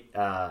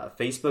a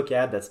Facebook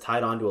ad that's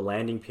tied onto a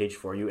landing page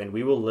for you, and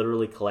we will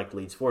literally collect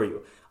leads for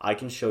you. I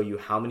can show you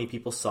how many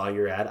people saw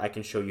your ad. I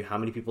can show you how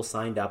many people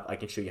signed up. I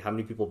can show you how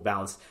many people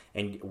bounced.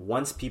 And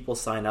once people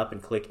sign up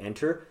and click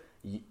enter,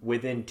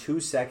 within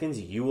 2 seconds,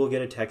 you will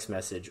get a text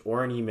message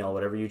or an email,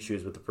 whatever you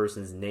choose, with the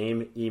person's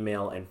name,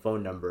 email, and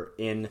phone number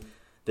in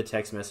the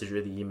text message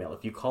or the email.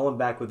 If you call them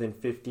back within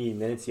 15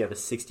 minutes, you have a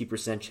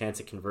 60% chance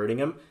of converting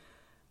them.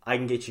 I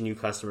can get you new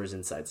customers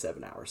inside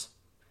 7 hours.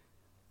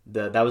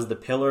 That was the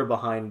pillar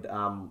behind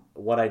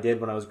what I did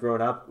when I was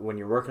growing up. When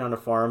you're working on a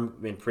farm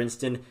in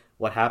Princeton,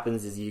 what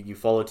happens is you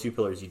follow 2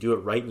 pillars. You do it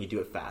right and you do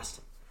it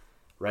fast,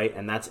 right?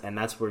 And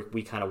that's where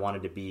we kind of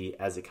wanted to be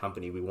as a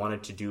company. We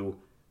wanted to do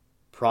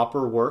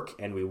proper work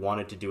and we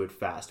wanted to do it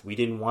fast. We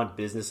didn't want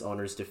business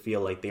owners to feel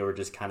like they were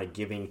just kind of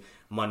giving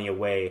money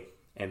away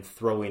and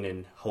throwing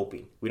and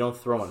hoping. We don't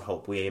throw and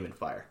hope. We aim and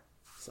fire.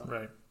 So.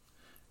 Right.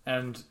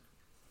 And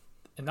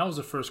that was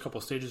the first couple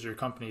of stages of your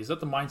company. Is that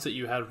the mindset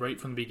you had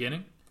right from the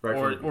beginning?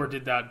 Or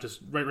did that just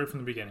right from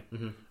the beginning?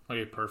 Mm-hmm.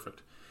 Okay,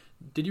 perfect.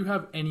 Did you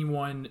have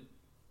anyone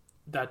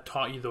that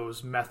taught you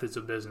those methods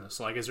of business?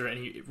 Like, is there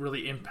any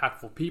really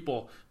impactful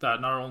people that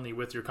not only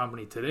with your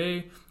company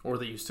today or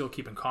that you still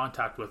keep in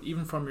contact with,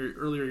 even from your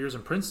earlier years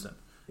in Princeton,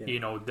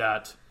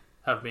 that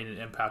have made an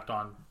impact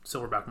on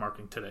Silverback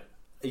Marketing today?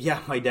 Yeah,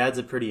 my dad's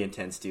a pretty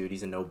intense dude.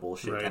 He's a no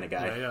bullshit kind of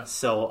guy. Yeah.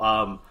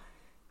 So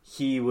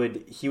he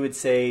would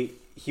say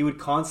he would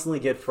constantly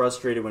get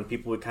frustrated when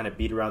people would kind of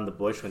beat around the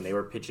bush when they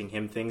were pitching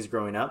him things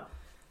growing up.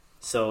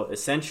 So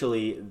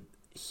essentially,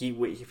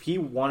 if he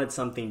wanted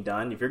something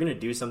done, if you're going to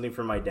do something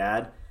for my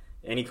dad,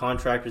 any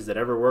contractors that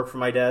ever work for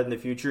my dad in the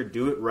future,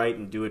 do it right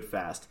and do it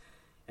fast.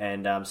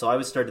 And so I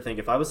would start to think,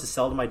 if I was to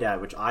sell to my dad,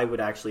 which I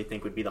would actually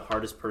think would be the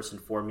hardest person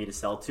for me to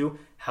sell to,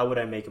 how would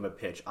I make him a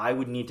pitch? I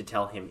would need to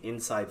tell him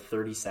inside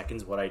 30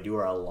 seconds what I do,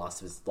 or I'll lost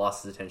his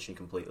attention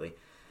completely.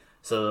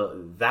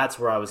 So that's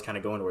where I was kind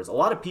of going towards. A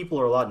lot of people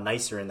are a lot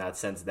nicer in that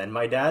sense than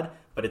my dad,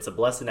 but it's a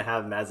blessing to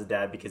have him as a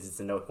dad because he's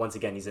a no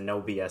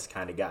BS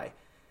kind of guy.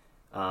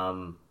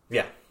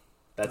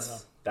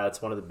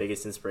 That's one of the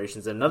biggest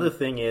inspirations. Another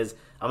thing is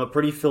I'm a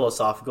pretty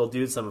philosophical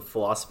dude, so I'm a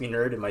philosophy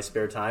nerd in my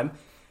spare time.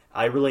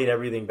 I relate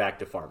everything back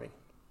to farming.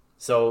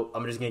 So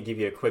I'm just going to give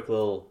you a quick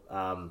little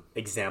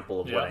example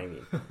of what I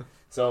mean.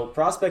 So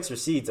prospects are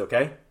seeds,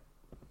 okay?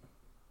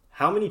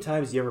 How many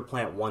times do you ever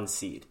plant one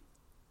seed?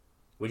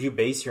 Would you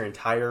base your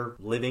entire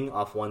living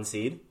off one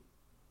seed?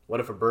 What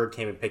if a bird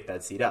came and picked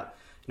that seed up?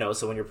 No,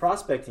 so when you're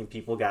prospecting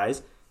people,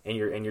 guys, and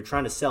you're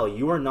trying to sell,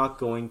 you are not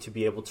going to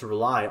be able to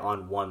rely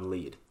on one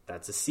lead.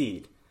 That's a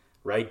seed,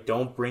 right?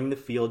 Don't bring the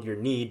field your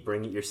need,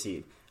 bring it your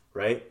seed,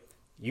 right?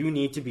 You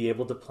need to be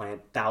able to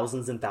plant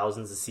thousands and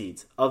thousands of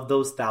seeds. Of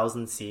those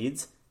 1,000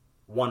 seeds,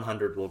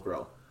 100 will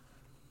grow.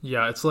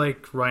 Yeah, it's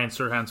like Ryan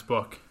Serhant's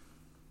book.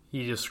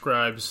 He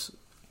describes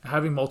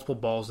having multiple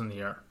balls in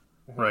the air,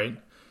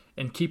 right?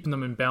 And keeping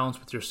them in balance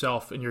with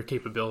yourself and your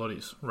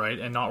capabilities, right?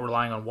 And not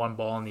relying on one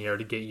ball in the air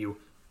to get you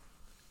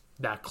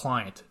that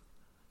client,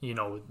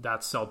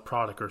 that sell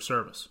product or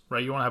service,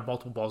 right? You want to have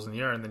multiple balls in the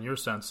air and then, in your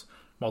sense,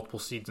 multiple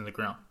seeds in the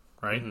ground,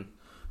 right? Mm-hmm.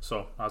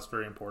 So that's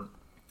very important.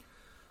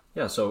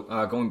 Yeah, so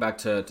going back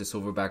to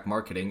Silverback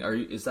Marketing,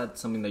 is that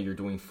something that you're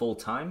doing full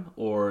time,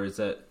 or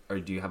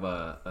do you have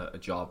a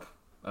job,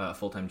 a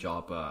full-time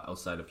job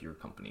outside of your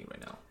company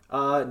right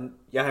now?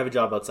 Yeah, I have a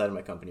job outside of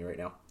my company right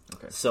now.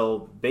 Okay.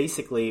 So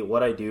basically,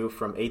 what I do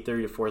from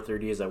 8:30 to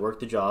 4:30 is I work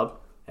the job,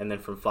 and then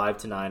from 5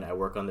 to 9 I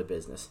work on the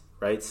business,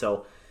 right?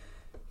 So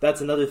that's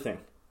another thing.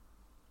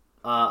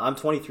 I'm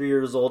 23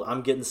 years old.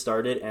 I'm getting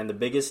started, and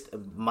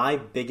my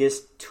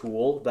biggest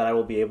tool that I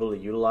will be able to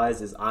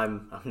utilize is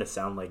I'm going to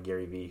sound like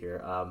Gary Vee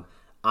here.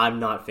 I'm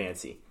not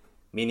fancy,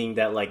 meaning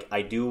that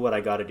I do what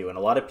I got to do. And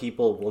a lot of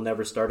people will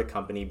never start a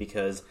company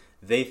because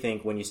they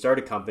think when you start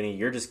a company,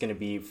 you're just going to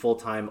be full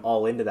time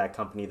all into that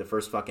company the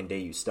first fucking day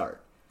you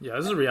start. Yeah,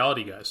 this is a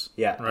reality, guys.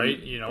 Yeah. Right?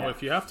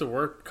 If you have to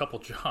work a couple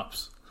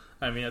jobs,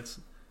 I mean,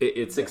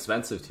 it's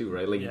expensive too,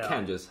 right? Like you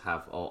can't just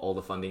have all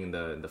the funding in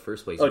the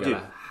first place. You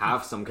gotta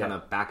have some kind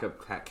of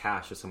backup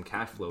cash or some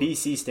cash flow.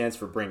 BC stands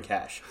for bring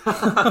cash. You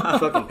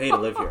fucking pay to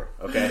live here,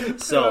 okay?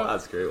 So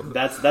that's great.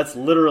 That's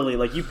literally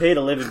like you pay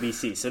to live in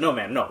BC. So no,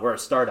 man, no, we're a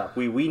startup.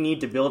 We need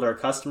to build our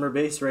customer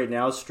base right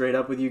now. Straight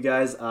up with you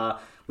guys,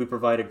 we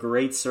provide a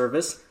great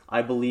service.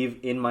 I believe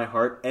in my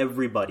heart,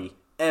 everybody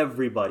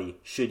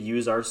should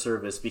use our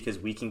service because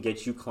we can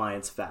get you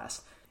clients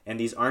fast. And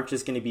these aren't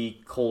just going to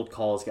be cold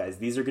calls, guys.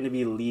 These are going to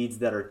be leads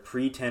that are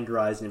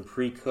pre-tenderized and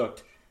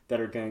pre-cooked that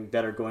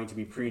are going to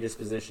be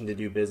predispositioned to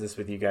do business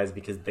with you guys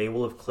because they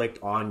will have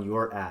clicked on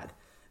your ad.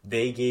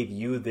 They gave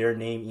you their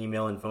name,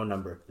 email, and phone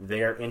number.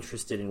 They are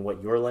interested in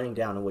what you're laying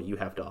down and what you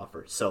have to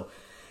offer. So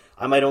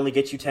I might only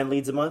get you 10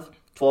 leads a month,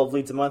 12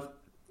 leads a month,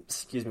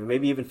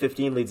 maybe even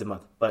 15 leads a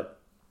month. But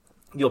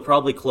you'll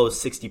probably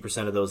close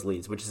 60% of those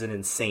leads, which is an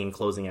insane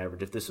closing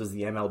average. If this was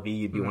the MLB,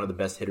 you'd be one of the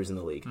best hitters in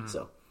the league.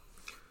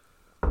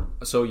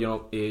 So,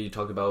 you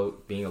talked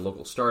about being a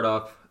local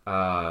startup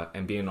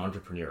and being an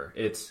entrepreneur.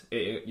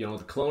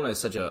 The Kelowna is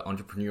such an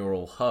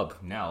entrepreneurial hub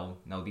now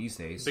these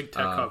days. Big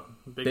tech hub.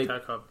 Big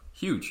tech hub.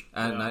 Huge.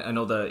 And I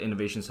know the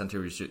Innovation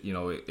Center,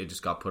 it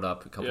just got put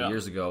up a couple of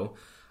years ago.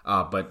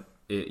 But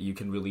you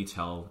can really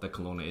tell that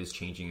Kelowna is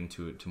changing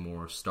into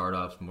more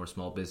startups, more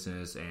small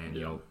business,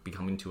 and,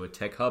 becoming to a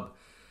tech hub.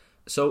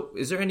 So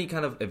is there any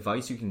kind of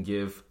advice you can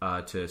give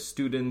to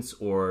students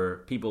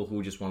or people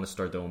who just want to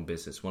start their own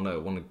business, want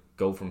to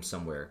go from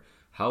somewhere?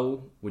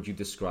 How would you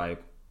describe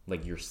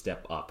like your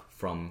step up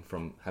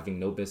from having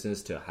no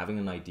business to having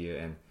an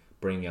idea and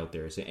bringing it out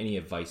there? Is there any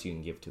advice you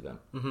can give to them?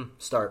 Mm-hmm.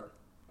 Start.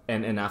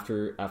 And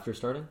after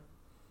starting?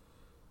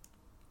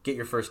 Get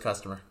your first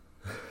customer.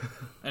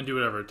 And do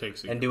whatever it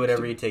takes.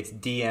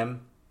 DM,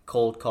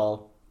 cold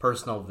call,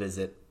 personal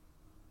visit,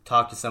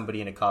 talk to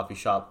somebody in a coffee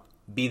shop.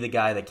 Be the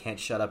guy that can't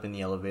shut up in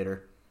the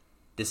elevator.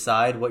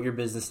 Decide what your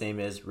business name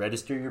is.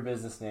 Register your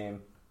business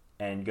name.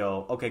 And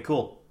go, okay,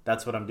 cool.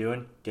 That's what I'm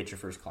doing. Get your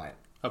first client.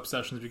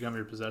 Obsessions become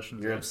your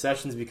possessions. Your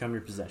obsessions become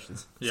your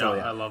possessions. Yeah,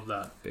 I love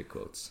that. Big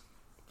quotes.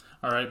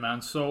 All right,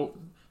 man. So,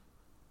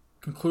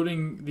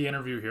 concluding the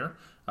interview here,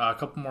 a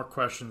couple more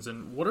questions.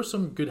 And what are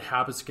some good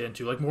habits to get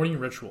into, like morning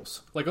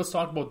rituals? Like, let's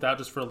talk about that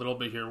just for a little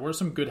bit here. What are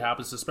some good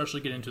habits to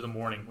especially get into the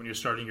morning when you're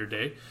starting your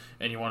day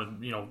and you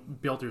want to,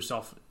 build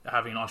yourself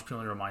having an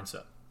entrepreneurial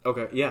mindset?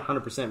 Okay, yeah,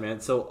 100%, man.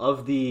 So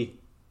of the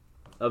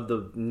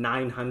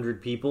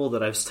 900 people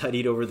that I've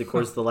studied over the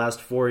course of the last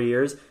 4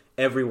 years,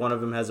 every one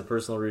of them has a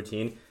personal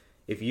routine.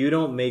 If you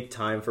don't make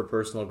time for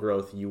personal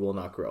growth, you will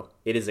not grow.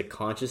 It is a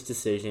conscious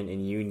decision,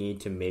 and you need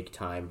to make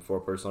time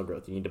for personal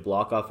growth. You need to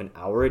block off an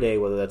hour a day,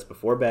 whether that's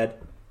before bed,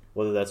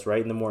 whether that's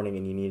right in the morning,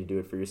 and you need to do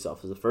it for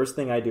yourself. So the first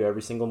thing I do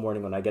every single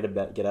morning when I get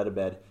out of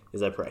bed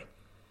is I pray.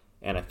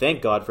 And I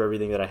thank God for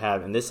everything that I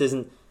have. And this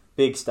isn't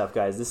big stuff,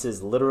 guys. This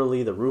is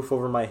literally the roof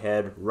over my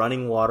head,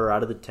 running water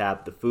out of the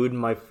tap, the food in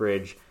my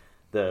fridge,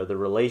 the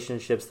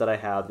relationships that I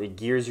have. It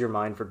gears your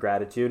mind for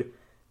gratitude.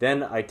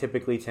 Then I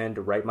typically tend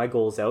to write my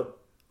goals out.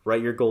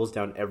 Write your goals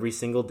down every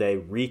single day.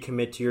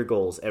 Recommit to your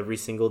goals every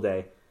single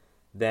day.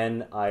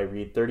 Then I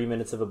read 30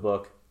 minutes of a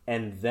book.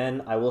 And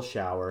then I will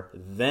shower.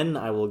 Then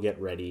I will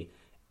get ready.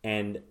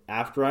 And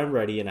after I'm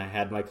ready and I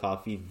had my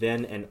coffee,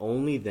 then and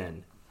only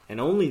then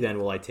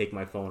will I take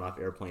my phone off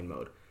airplane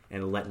mode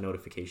and let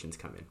notifications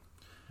come in.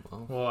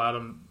 Well,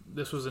 Adam,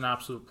 this was an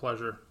absolute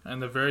pleasure.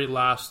 And the very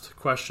last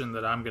question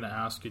that I'm going to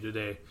ask you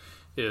today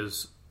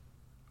is,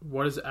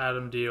 what is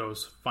Adam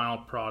Dio's final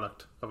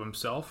product of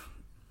himself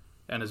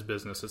and his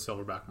business at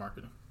Silverback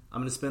Marketing?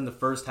 I'm going to spend the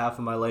first half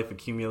of my life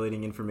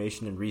accumulating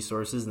information and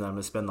resources, and I'm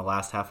going to spend the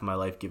last half of my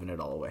life giving it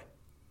all away.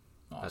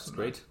 Awesome, that's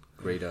great.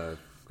 Man.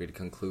 Great to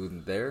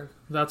conclude there.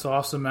 That's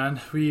awesome,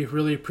 man. We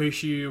really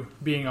appreciate you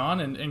being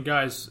on. And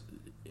guys,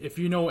 if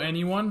you know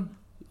anyone,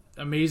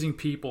 amazing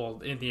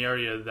people in the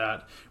area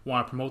that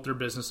want to promote their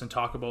business and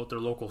talk about their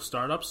local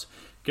startups,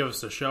 give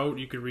us a shout.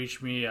 You could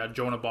reach me at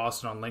Jonah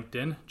Boston on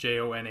LinkedIn,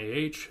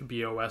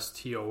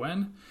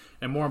 JonahBoston.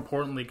 And more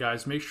importantly,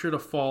 guys, make sure to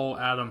follow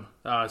Adam,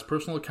 his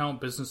personal account,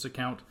 business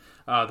account.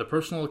 The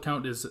personal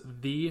account is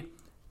the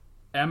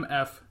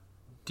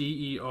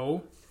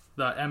MFDEO,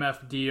 the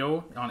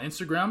MFDO on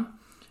Instagram.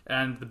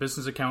 And the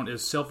business account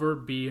is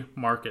Silverback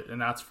Market,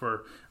 and that's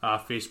for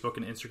Facebook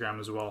and Instagram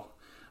as well.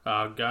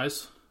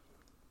 Guys,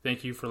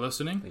 thank you for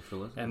listening. Thanks for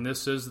listening. And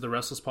this is the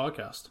Restless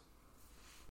Podcast.